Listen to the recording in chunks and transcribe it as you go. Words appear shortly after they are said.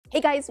Hey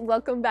guys,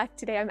 welcome back.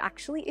 Today I'm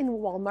actually in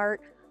Walmart.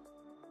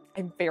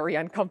 I'm very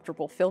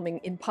uncomfortable filming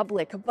in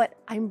public, but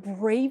I'm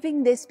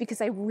braving this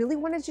because I really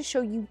wanted to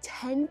show you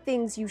 10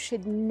 things you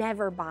should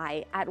never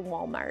buy at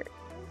Walmart.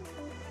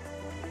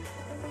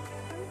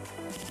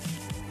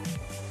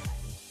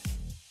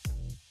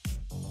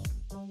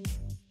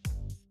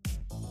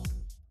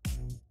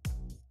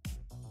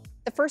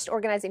 The first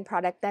organizing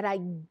product that I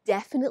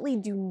definitely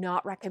do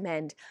not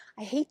recommend,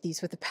 I hate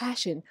these with a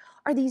passion,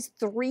 are these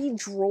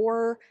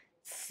 3-drawer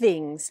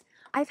things.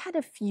 I've had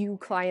a few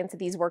clients that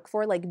these work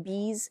for, like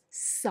bees,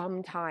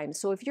 sometimes.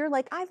 So if you're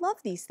like, I love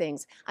these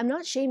things, I'm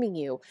not shaming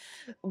you.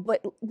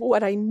 But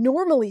what I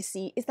normally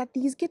see is that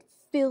these get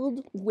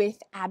filled with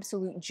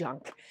absolute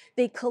junk.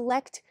 They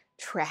collect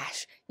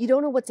trash. You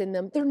don't know what's in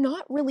them. They're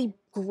not really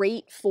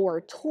great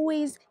for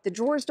toys. The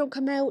drawers don't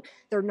come out.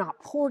 They're not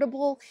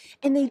portable.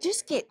 And they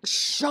just get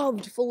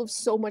shoved full of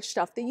so much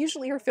stuff. They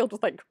usually are filled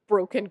with like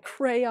broken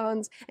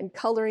crayons and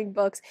coloring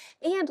books.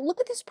 And look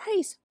at this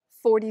price,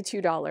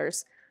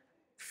 $42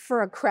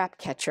 for a crap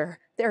catcher.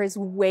 There is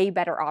way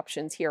better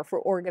options here for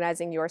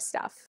organizing your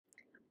stuff.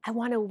 I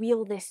want to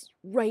wheel this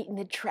right in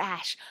the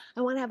trash.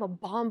 I want to have a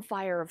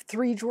bonfire of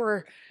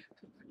 3-drawer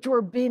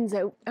bins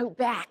out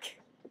back.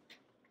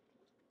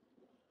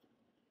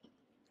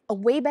 A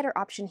way better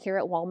option here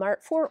at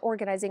Walmart for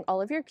organizing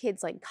all of your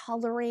kids' like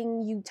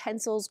coloring,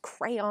 utensils,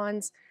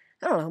 crayons,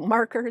 I don't know,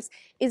 markers,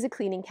 is a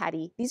cleaning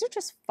caddy. These are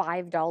just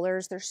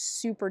 $5. They're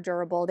super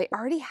durable. They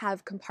already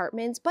have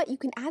compartments, but you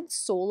can add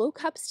solo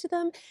cups to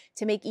them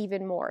to make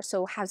even more.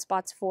 So have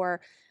spots for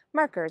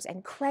markers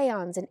and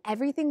crayons and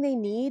everything they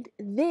need.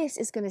 This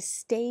is going to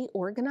stay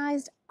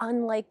organized,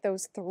 unlike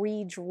those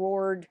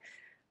 3-drawered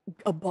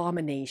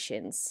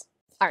abominations.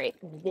 All right,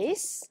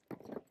 this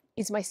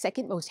is my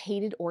second most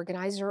hated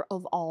organizer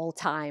of all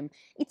time.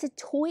 It's a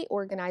toy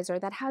organizer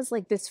that has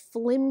like this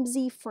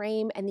flimsy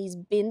frame and these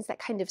bins that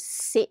kind of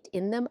sit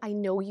in them. I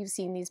know you've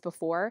seen these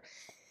before.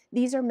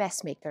 These are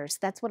mess makers.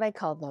 That's what I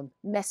call them,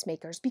 mess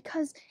makers,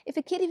 because if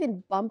a kid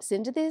even bumps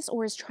into this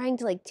or is trying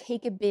to like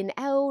take a bin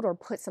out or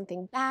put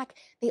something back,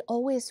 they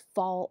always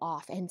fall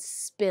off and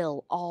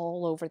spill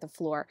all over the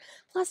floor.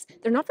 Plus,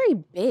 they're not very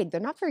big. They're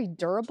not very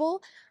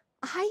durable.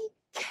 I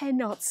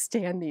cannot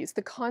stand these.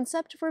 The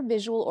concept for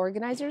visual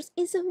organizers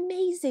is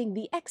amazing.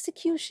 The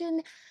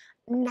execution,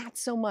 not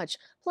so much.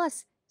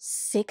 Plus,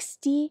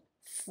 60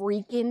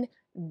 freaking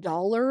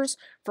dollars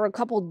for a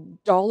couple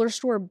dollar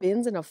store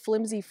bins and a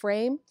flimsy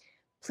frame.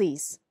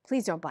 Please,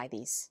 please don't buy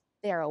these.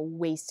 They are a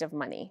waste of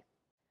money.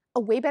 A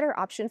way better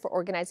option for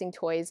organizing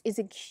toys is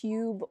a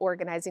cube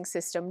organizing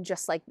system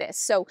just like this.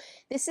 So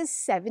this is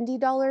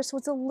 $70, so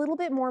it's a little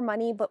bit more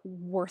money, but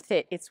worth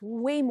it. It's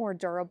way more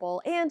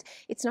durable, and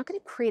it's not going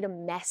to create a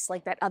mess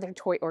like that other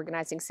toy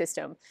organizing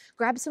system.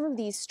 Grab some of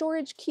these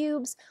storage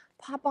cubes,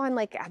 pop on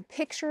like a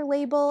picture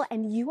label,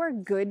 and you are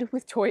good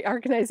with toy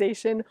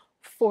organization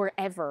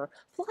forever.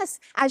 Plus,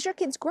 as your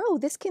kids grow,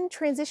 this can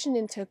transition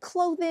into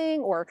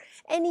clothing or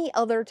any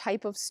other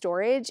type of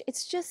storage.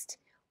 It's just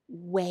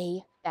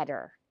way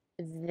better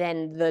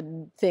than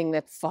the thing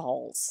that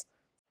falls.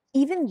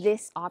 Even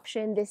this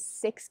option,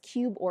 this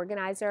 6-cube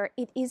organizer,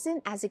 it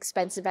isn't as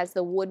expensive as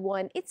the wood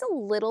one. It's a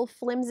little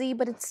flimsy,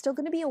 but it's still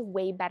going to be a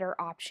way better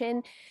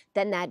option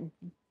than that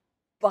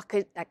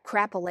bucket, that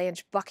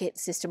crap-a-lanch bucket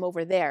system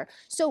over there.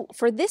 So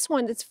for this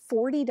one, it's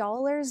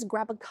 $40.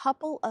 Grab a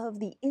couple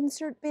of the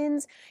insert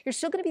bins. You're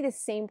still going to be the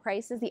same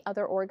price as the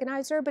other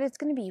organizer, but it's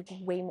going to be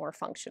way more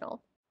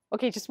functional.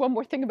 Okay, just one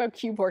more thing about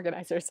cube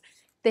organizers.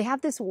 They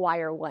have this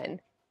wire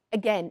one.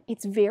 Again,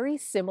 it's very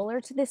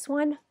similar to this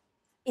one.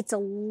 It's a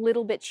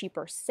little bit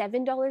cheaper,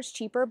 $7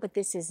 cheaper, but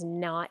this is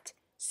not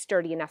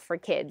sturdy enough for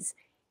kids.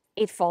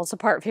 It falls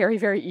apart very,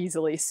 very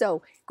easily.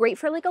 So great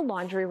for like a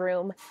laundry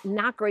room,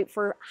 not great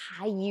for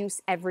high use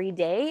every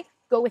day.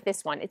 Go with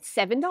this one. It's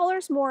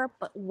 $7 more,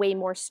 but way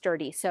more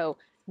sturdy. So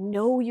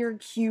know your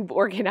cube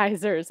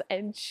organizers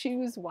and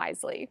choose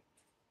wisely.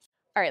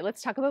 All right,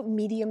 let's talk about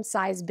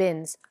medium-sized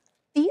bins.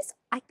 These,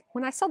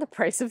 when I saw the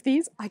price of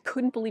these, I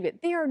couldn't believe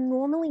it. They are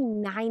normally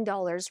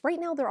 $9. Right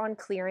now they're on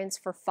clearance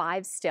for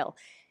 $5 still.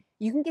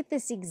 You can get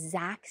this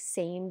exact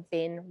same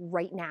bin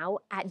right now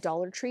at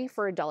Dollar Tree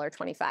for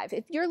 $1.25.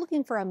 If you're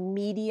looking for a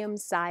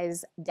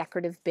medium-sized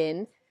decorative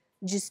bin,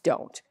 just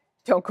don't.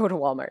 Don't go to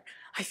Walmart.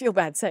 I feel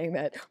bad saying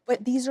that,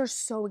 but these are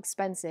so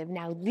expensive.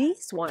 Now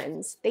these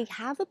ones, they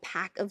have a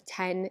pack of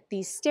 10,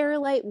 these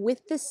Sterlite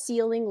with the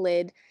sealing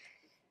lid.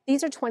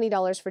 These are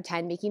 $20 for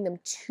 10, making them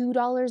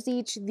 $2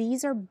 each.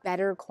 These are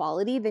better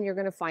quality than you're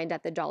gonna find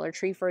at the Dollar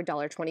Tree for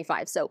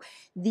 $1.25. So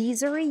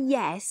these are a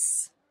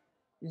yes,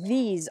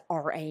 these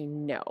are a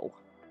no.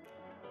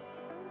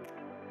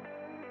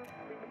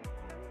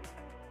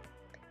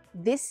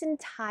 This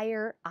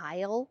entire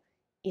aisle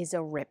is a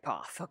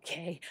ripoff,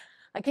 okay?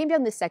 I came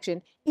down this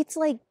section. It's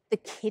like the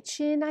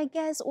kitchen, I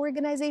guess,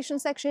 organization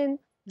section,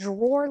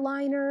 drawer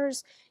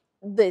liners,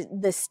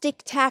 the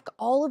stick tack,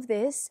 all of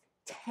this.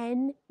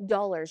 $10.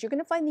 You're going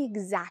to find the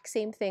exact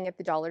same thing at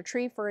the Dollar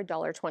Tree for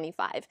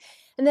 $1.25.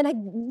 And then I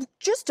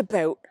just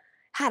about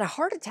had a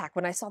heart attack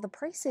when I saw the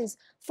prices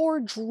for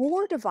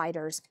drawer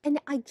dividers. And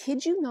I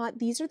kid you not,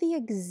 these are the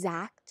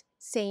exact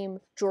same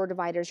drawer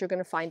dividers you're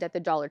going to find at the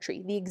Dollar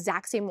Tree. The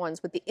exact same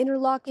ones with the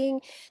interlocking.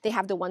 They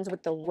have the ones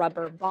with the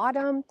rubber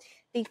bottom.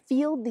 They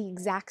feel the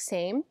exact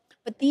same,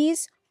 but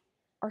these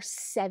are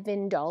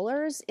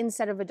 $7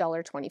 instead of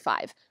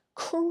 $1.25.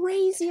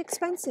 Crazy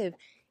expensive.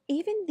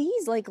 Even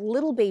these like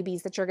little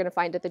babies that you're going to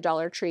find at the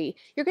Dollar Tree,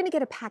 you're going to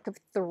get a pack of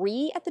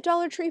 3 at the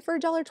Dollar Tree for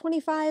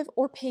 $1.25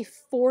 or pay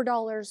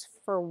 $4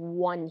 for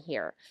one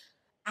here.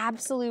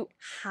 Absolute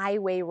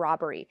highway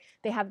robbery.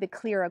 They have the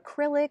clear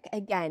acrylic,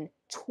 again,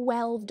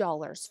 $12,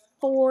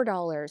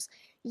 $4.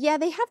 Yeah,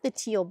 they have the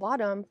teal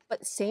bottom,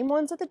 but same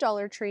ones at the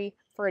Dollar Tree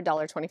for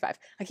 $1.25.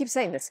 I keep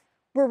saying this,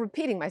 we're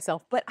repeating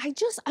myself, but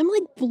I'm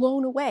like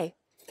blown away.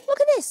 Look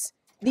at this.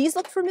 These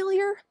look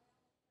familiar.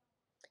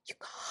 You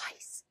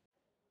guys,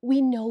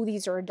 we know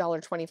these are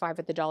 $1.25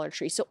 at the Dollar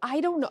Tree, so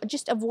I don't know,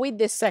 just avoid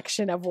this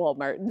section of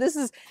Walmart. This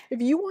is, if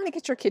you want to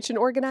get your kitchen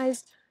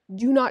organized,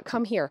 do not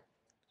come here.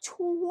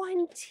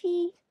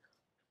 $20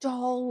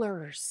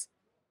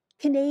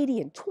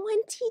 Canadian,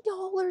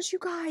 $20, you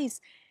guys.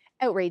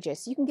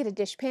 Outrageous. You can get a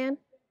dishpan.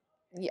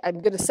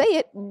 I'm going to say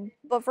it,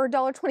 but for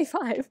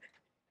 $1.25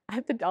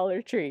 at the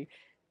Dollar Tree.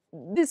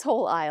 This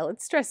whole aisle,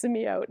 it's stressing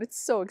me out. It's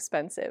so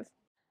expensive.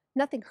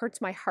 Nothing hurts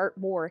my heart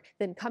more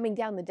than coming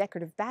down the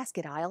decorative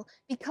basket aisle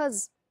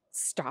because,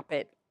 stop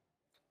it.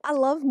 I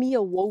love me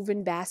a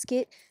woven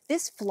basket.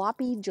 This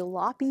floppy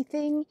jalopy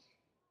thing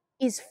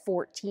is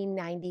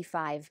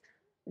 $14.95.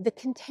 The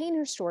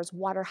Container Store's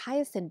water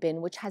hyacinth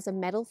bin, which has a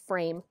metal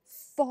frame,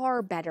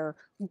 far better,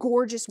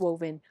 gorgeous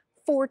woven,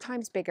 4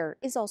 times bigger,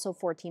 is also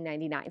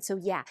 $14.99. So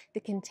yeah, the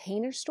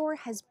Container Store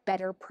has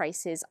better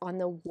prices on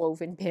the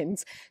woven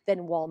bins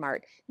than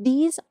Walmart.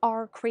 These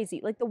are crazy.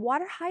 Like the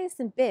water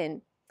hyacinth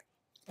bin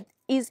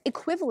is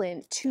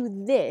equivalent to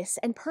this,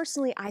 and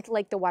personally I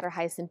like the water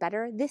hyacinth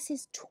better. This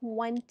is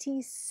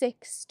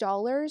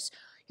 $26.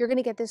 You're going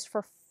to get this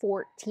for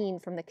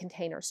 $14 from the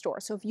Container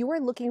Store. So if you are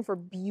looking for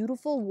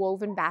beautiful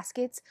woven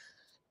baskets,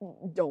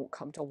 don't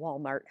come to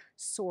Walmart.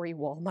 Sorry,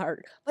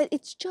 Walmart. But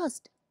it's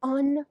just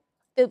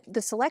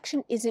the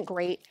selection isn't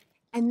great,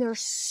 and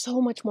there's so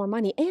much more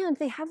money. And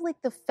they have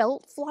like the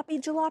felt floppy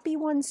jalopy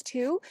ones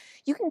too.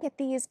 You can get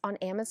these on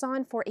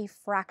Amazon for a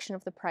fraction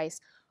of the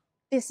price.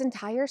 This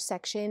entire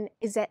section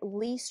is at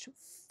least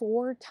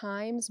 4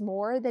 times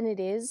more than it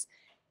is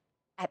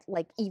at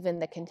like even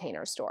the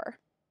Container Store.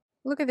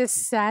 Look at this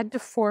sad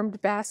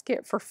deformed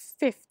basket for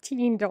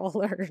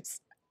 $15.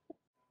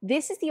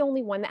 This is the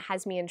only one that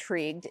has me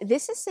intrigued.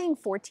 This is saying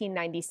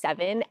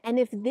 $14.97, and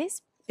if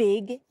this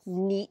big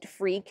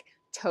NeatFreak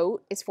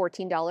tote is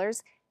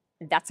 $14,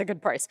 that's a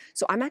good price.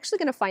 So I'm actually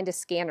going to find a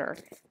scanner,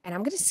 and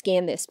I'm going to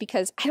scan this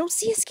because I don't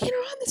see a scanner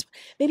on this one.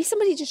 Maybe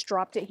somebody just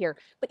dropped it here.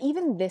 But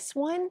even this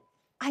one,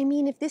 I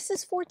mean, if this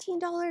is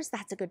 $14,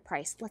 that's a good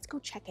price. Let's go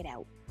check it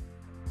out.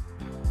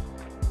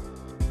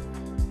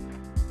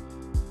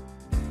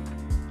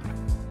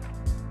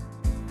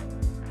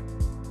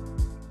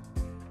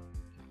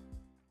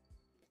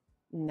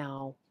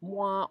 No,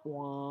 wah,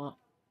 wah.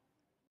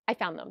 I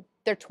found them.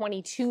 They're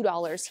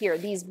 $22 here.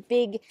 These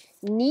big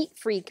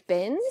NeatFreak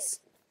bins.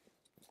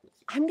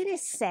 I'm gonna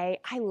say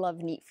I love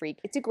NeatFreak.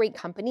 It's a great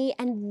company,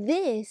 and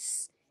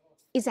this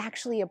is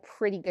actually a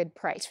pretty good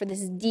price for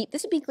this deep.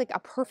 This would be like a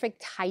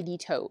perfect tidy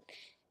tote.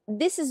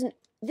 This is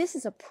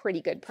a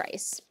pretty good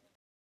price.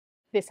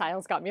 This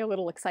aisle's got me a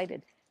little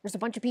excited. There's a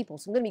bunch of people,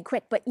 so I'm gonna be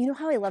quick. But you know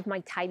how I love my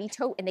tidy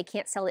tote, and they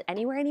can't sell it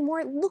anywhere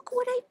anymore? Look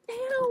what I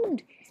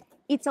found.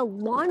 It's a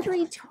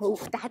laundry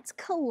tote that's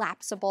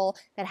collapsible,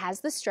 that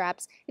has the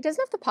straps. It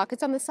doesn't have the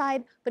pockets on the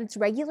side, but it's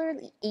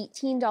regularly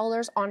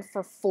 $18 on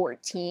for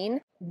 $14.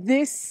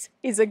 This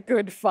is a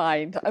good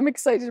find. I'm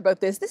excited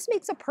about this. This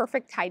makes a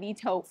perfect tidy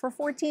tote for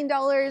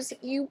 $14.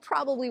 You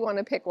probably want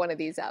to pick one of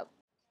these up.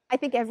 I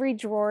think every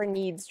drawer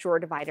needs drawer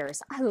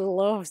dividers. I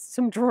love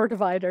some drawer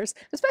dividers,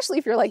 especially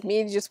if you're like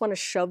me and you just want to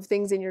shove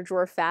things in your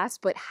drawer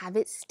fast, but have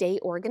it stay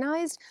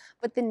organized.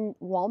 But the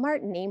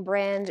Walmart name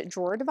brand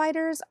drawer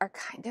dividers are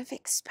kind of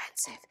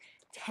expensive.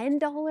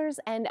 $10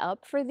 and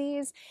up for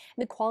these.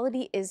 And the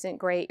quality isn't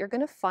great. You're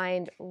going to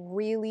find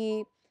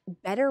really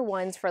better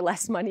ones for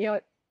less money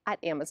at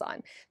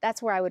Amazon.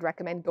 That's where I would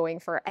recommend going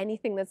for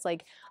anything that's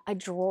like a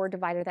drawer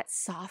divider that's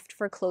soft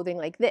for clothing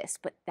like this.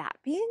 But that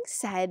being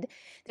said,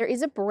 there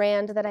is a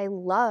brand that I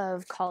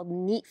love called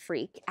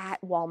NeatFreak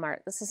at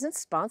Walmart. This isn't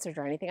sponsored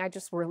or anything. I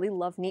just really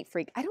love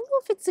NeatFreak. I don't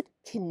know if it's a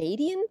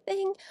Canadian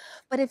thing,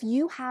 but if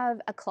you have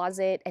a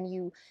closet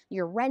and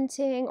you're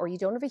renting or you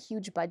don't have a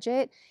huge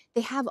budget,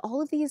 they have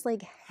all of these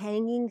like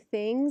hanging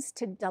things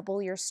to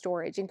double your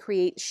storage and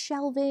create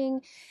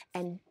shelving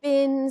and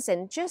bins,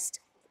 and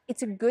just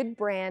it's a good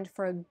brand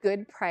for a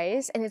good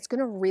price, and it's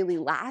gonna really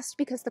last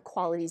because the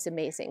quality is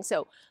amazing.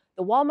 So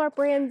the Walmart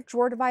brand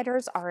drawer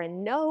dividers are a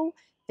no,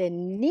 the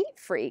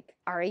NeatFreak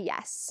are a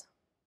yes.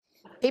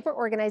 Paper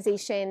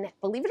organization,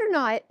 believe it or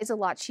not, is a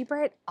lot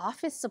cheaper at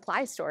office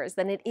supply stores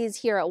than it is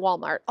here at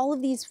Walmart. All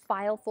of these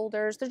file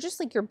folders, they're just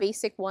like your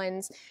basic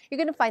ones. You're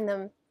gonna find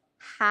them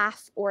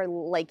half or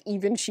like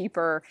even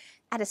cheaper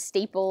at a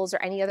Staples or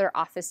any other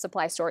office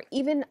supply store,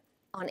 even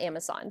on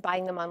Amazon,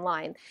 buying them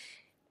online.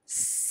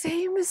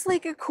 Same as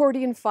like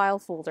accordion file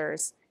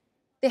folders.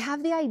 They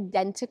have the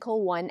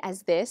identical one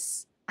as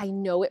this. I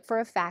know it for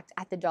a fact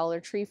at the Dollar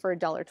Tree for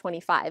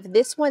 $1.25.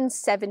 This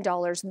one's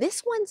 $7.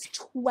 This one's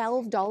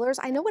 $12.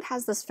 I know it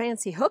has this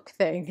fancy hook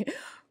thing,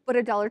 but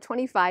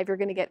 $1.25, you're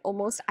gonna get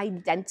almost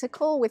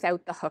identical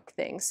without the hook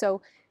thing.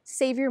 So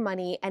save your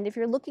money. And if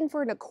you're looking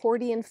for an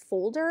accordion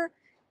folder,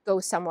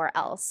 go somewhere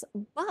else.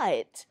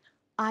 But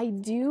I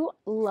do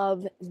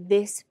love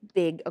this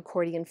big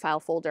accordion file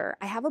folder.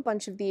 I have a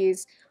bunch of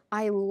these.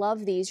 I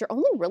love these. You're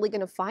only really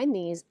gonna find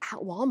these at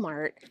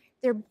Walmart.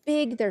 They're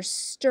big, they're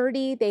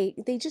sturdy,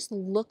 they just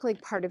look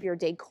like part of your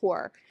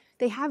decor.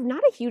 They have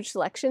not a huge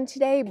selection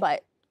today,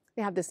 but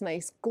they have this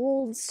nice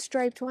gold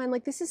striped one.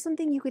 Like this is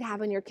something you could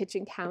have on your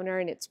kitchen counter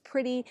and it's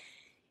pretty.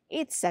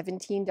 It's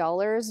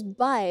 $17,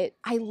 but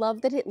I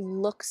love that it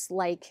looks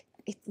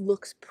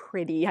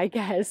pretty, I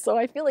guess. So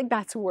I feel like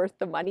that's worth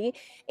the money.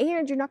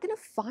 And you're not gonna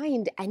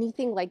find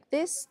anything like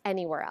this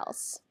anywhere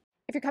else.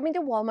 If you're coming to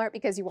Walmart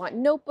because you want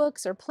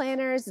notebooks or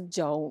planners,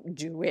 don't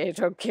do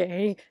it,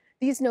 okay?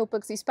 These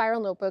notebooks, these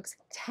spiral notebooks,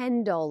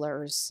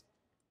 $10.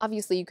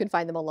 Obviously, you can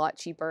find them a lot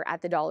cheaper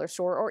at the dollar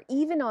store or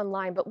even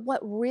online, but what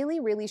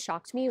really, really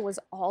shocked me was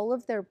all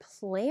of their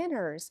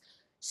planners.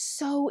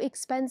 So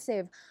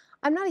expensive.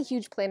 I'm not a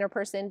huge planner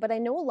person, but I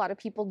know a lot of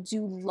people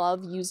do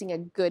love using a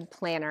good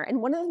planner. And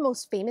one of the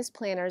most famous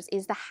planners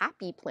is the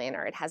Happy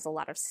Planner. It has a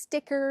lot of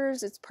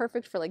stickers. It's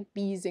perfect for like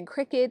bees and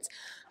crickets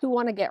who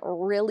want to get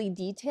really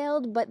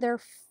detailed, but they're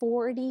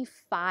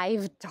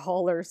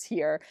 $45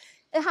 here.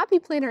 The Happy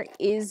Planner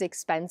is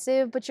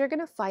expensive, but you're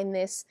gonna find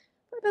this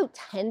for about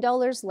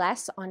 $10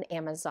 less on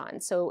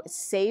Amazon. So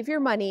save your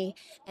money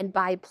and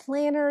buy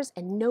planners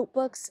and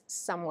notebooks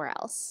somewhere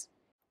else.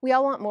 We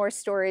all want more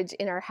storage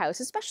in our house,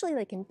 especially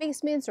like in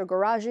basements or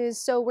garages,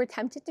 so we're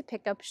tempted to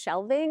pick up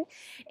shelving,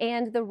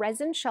 and the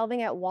resin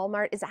shelving at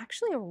Walmart is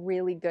actually a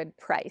really good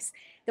price.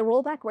 The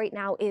rollback right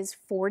now is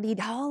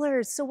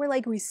 $40, so we're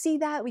like, we see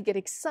that, we get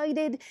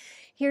excited.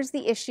 Here's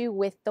the issue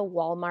with the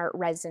Walmart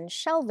resin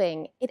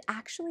shelving. It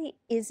actually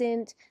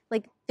isn't,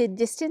 like the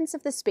distance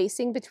of the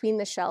spacing between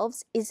the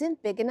shelves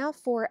isn't big enough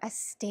for a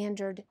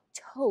standard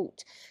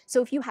tote.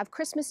 So if you have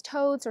Christmas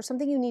totes or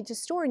something you need to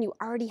store and you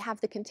already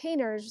have the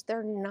containers,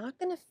 they're not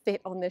gonna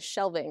fit on this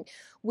shelving,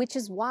 which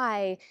is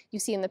why you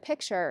see in the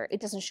picture,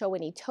 it doesn't show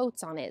any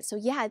totes on it. So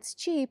yeah, it's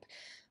cheap,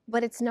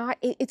 but it's not,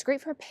 it's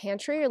great for a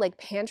pantry or like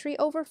pantry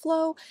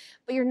overflow,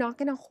 but you're not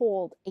gonna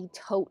hold a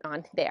tote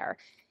on there.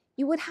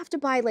 You would have to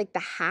buy like the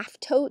half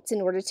totes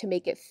in order to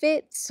make it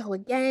fit. So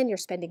again, you're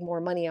spending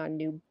more money on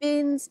new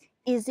bins.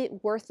 Is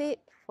it worth it?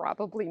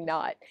 Probably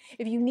not.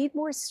 If you need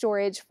more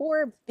storage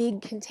for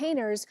big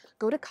containers,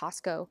 go to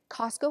Costco.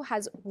 Costco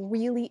has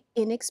really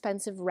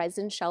inexpensive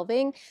resin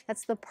shelving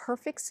that's the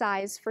perfect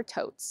size for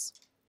totes.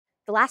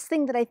 The last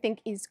thing that I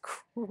think is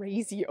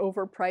crazy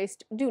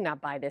overpriced, do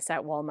not buy this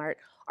at Walmart,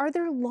 are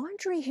their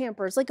laundry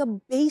hampers. Like a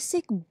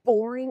basic,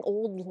 boring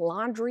old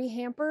laundry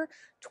hamper,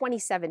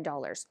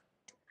 $27.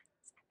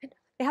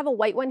 They have a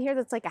white one here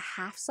that's like a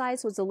half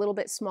size, so it's a little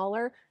bit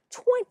smaller.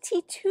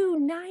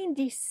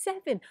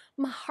 $22.97.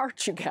 My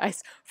heart, you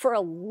guys, for a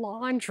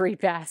laundry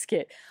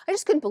basket. I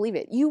just couldn't believe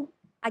it.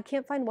 I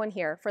can't find one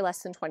here for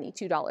less than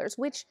 $22,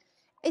 which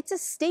it's a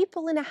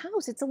staple in a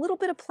house. It's a little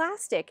bit of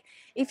plastic.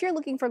 If you're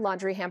looking for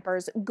laundry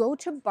hampers, go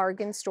to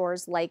bargain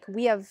stores like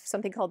we have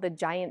something called the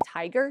Giant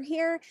Tiger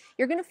here.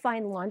 You're gonna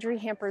find laundry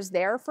hampers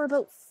there for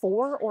about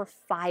 $4 or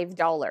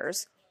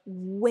 $5,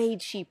 way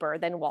cheaper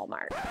than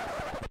Walmart.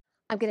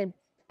 I'm gonna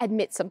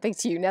admit something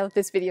to you now that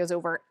this video's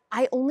over.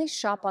 I only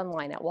shop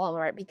online at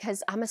Walmart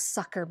because I'm a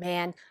sucker,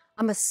 man.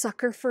 I'm a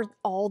sucker for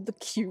all the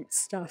cute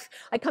stuff.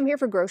 I come here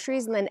for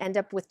groceries and then end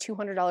up with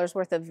 $200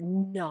 worth of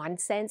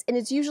nonsense, and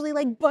it's usually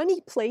like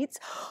bunny plates.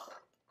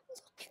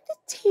 Look at the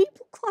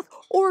tablecloth,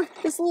 or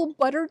this little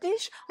butter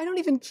dish. I don't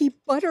even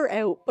keep butter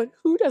out, but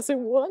who doesn't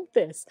want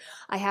this?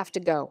 I have to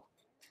go.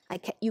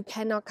 You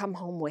cannot come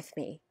home with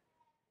me.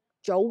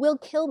 Joe will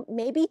kill,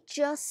 maybe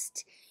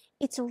just,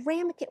 it's a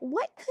ramekin.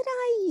 What could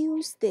I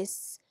use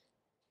this?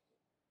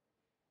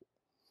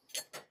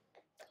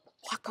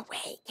 Walk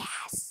away,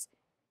 Cass.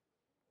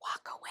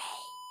 Walk away.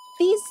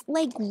 These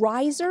like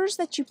risers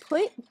that you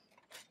put,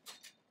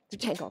 they're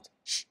tangled.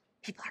 Shh,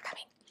 people are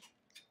coming.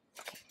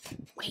 Okay,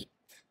 wait.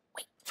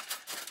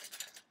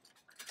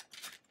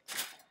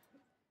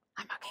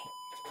 I'm okay.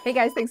 Hey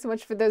guys, thanks so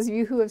much for those of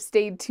you who have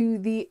stayed to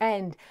the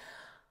end.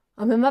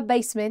 I'm in my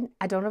basement.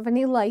 I don't have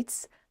any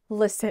lights.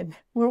 Listen,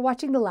 we're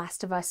watching The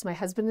Last of Us, my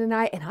husband and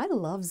I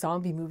love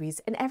zombie movies.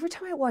 And every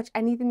time I watch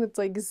anything that's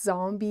like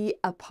zombie,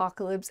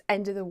 apocalypse,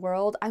 end of the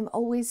world, I'm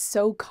always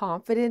so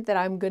confident that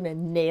I'm gonna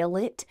nail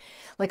it.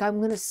 Like I'm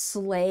gonna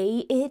slay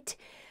it.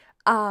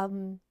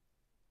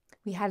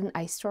 We had an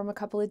ice storm a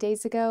couple of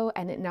days ago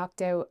and it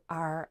knocked out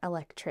our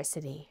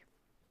electricity.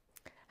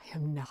 I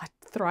am not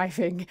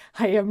thriving.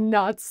 I am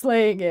not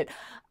slaying it.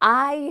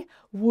 I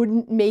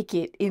wouldn't make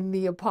it in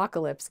the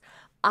apocalypse.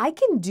 I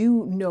can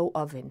do no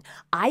oven.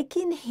 I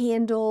can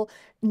handle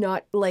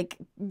not like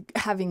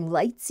having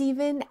lights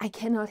even. I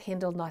cannot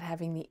handle not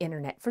having the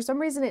internet. For some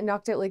reason, it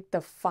knocked out like the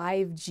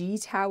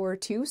 5G tower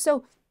too.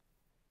 So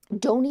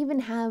don't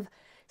even have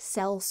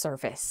cell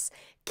service.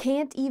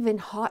 Can't even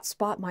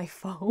hotspot my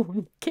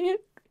phone.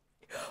 Can't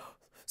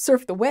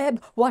surf the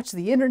web, watch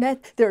the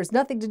internet. There is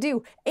nothing to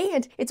do.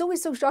 And it's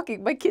always so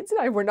shocking. My kids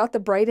and I were not the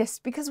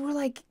brightest because we're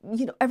like,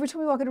 you know, every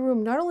time we walk in a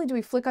room, not only do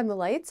we flick on the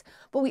lights,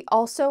 but we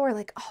also are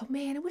like, oh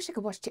man, I wish I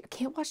could watch TV. I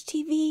can't watch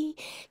TV.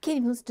 Can't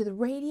even listen to the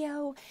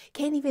radio.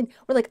 Can't even,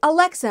 we're like,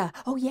 Alexa.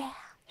 Oh yeah,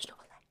 there's no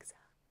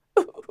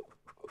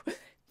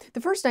Alexa. The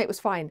first night was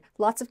fine.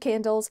 Lots of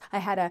candles. I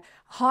had a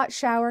hot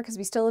shower because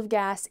we still have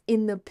gas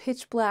in the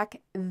pitch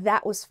black.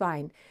 That was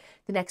fine.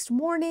 The next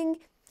morning,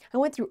 I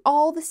went through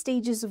all the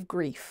stages of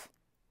grief.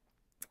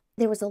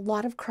 There was a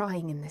lot of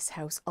crying in this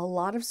house, a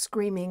lot of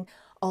screaming,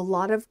 a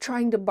lot of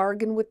trying to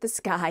bargain with the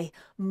sky,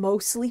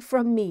 mostly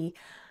from me.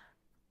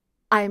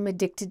 I am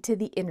addicted to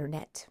the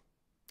internet.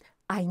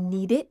 I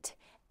need it,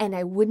 and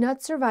I would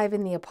not survive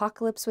in the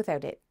apocalypse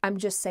without it. I'm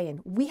just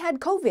saying, we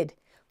had COVID.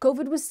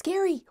 COVID was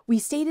scary. We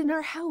stayed in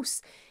our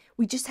house.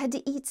 We just had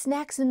to eat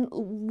snacks and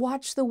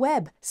watch the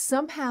web.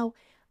 Somehow,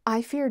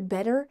 I fared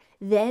better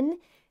then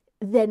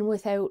than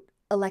without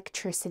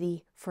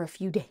electricity for a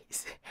few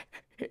days.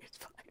 It's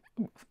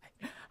fine.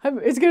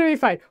 It's going to be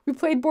fine. We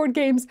played board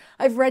games.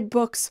 I've read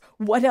books.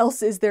 What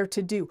else is there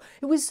to do?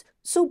 It was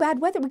so bad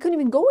weather. We couldn't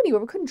even go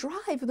anywhere. We couldn't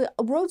drive. The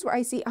roads were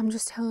icy. I'm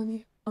just telling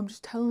you. I'm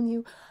just telling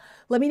you.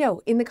 Let me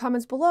know in the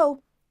comments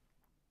below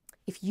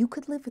if you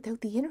could live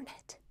without the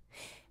internet.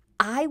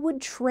 I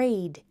would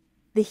trade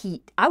the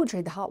heat. I would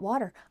trade the hot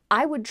water.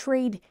 I would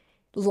trade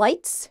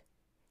lights.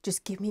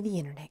 Just give me the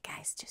internet,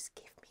 guys. Just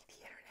give me the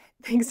internet.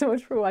 Thanks so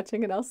much for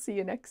watching, and I'll see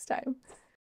you next time.